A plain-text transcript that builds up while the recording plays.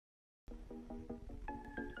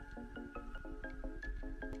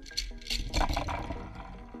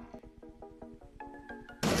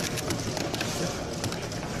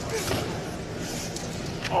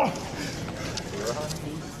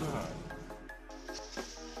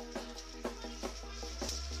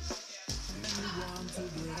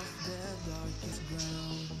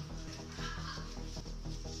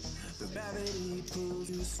Gravity pulls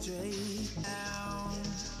you straight down.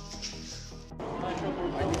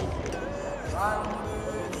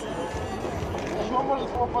 Еще можно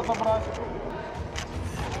его подобрать.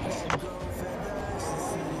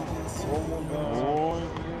 Ой,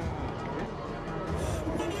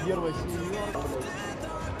 первая семерка, блядь.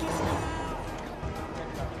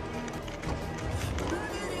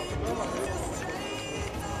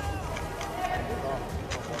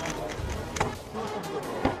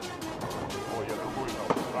 Ой, я другой дал.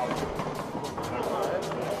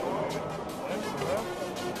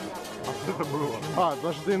 А что это было? А,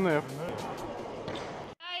 даже ДНФ.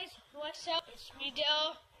 Guys, what's up? It's me,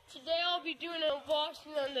 Dell. Today I'll be doing an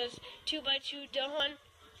unboxing on this 2x2 Dawn.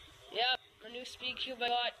 Yep, a new speed cube I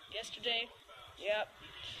got yesterday. Yep.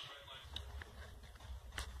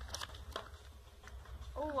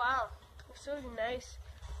 Oh wow, it's really nice.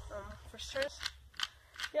 For starters,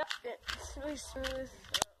 yep, it's really smooth.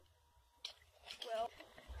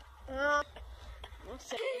 Let's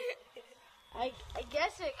see. I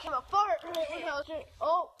guess it came apart when I was doing.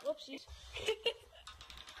 Oh, whoopsies.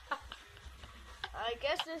 I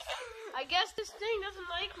guess this thing doesn't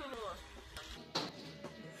like me anymore.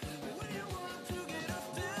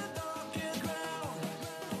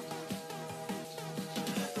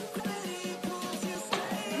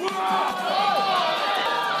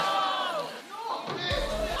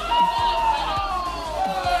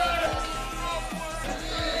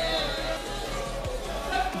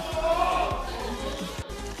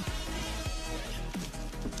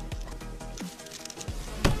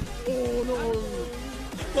 Oh no!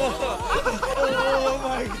 Oh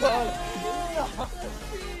my god!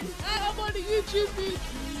 I'm on the YouTube feed.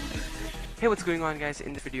 Hey, what's going on, guys?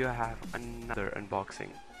 In this video I have another unboxing.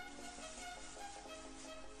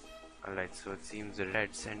 Alright, so it seems the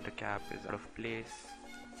red center cap is out of place,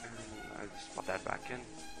 and I'll just pop that back in.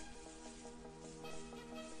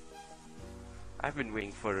 I've been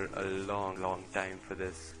waiting for a long time for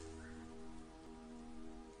this.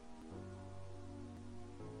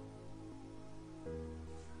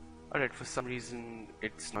 Alright, for some reason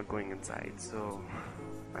it's not going inside, so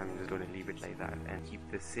I'm just going to leave it like that and keep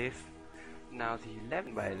this safe. Now the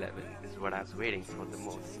 11x11 is what I was waiting for the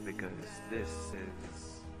most, because this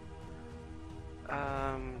is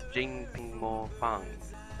Jing Ping Mo Fang.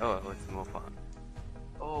 Oh, it's Mo Fang.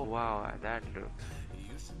 Oh wow, that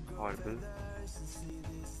looks horrible.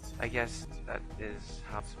 I guess that is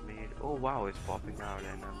how it's made. Oh wow, it's popping out,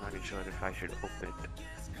 and I'm not even sure if I should open it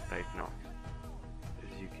right now.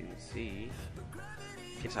 As you can see,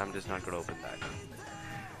 yes, I'm just not gonna open that.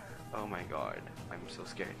 Oh my god, I'm so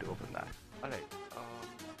scared to open that. Alright,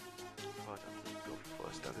 but I'm gonna go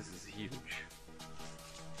first. Now this is huge.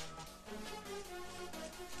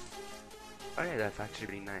 Alright, that's actually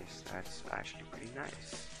pretty nice. That's actually pretty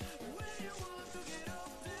nice.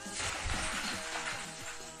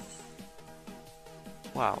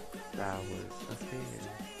 Wow, that was a fail.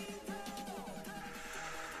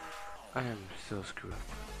 I am so screwed up.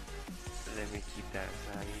 Let me keep that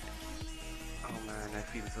aside. Oh man, I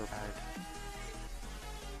feel so bad.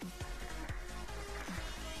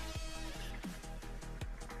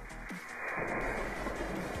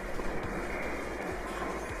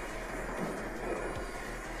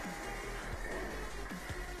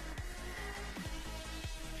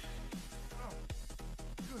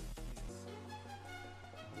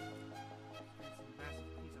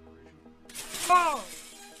 Oh!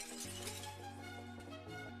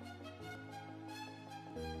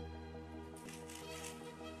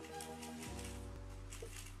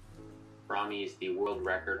 Rami is the world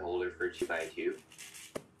record holder for 2x2,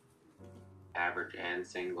 average and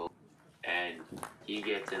single, and he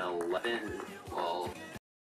gets an 11, well,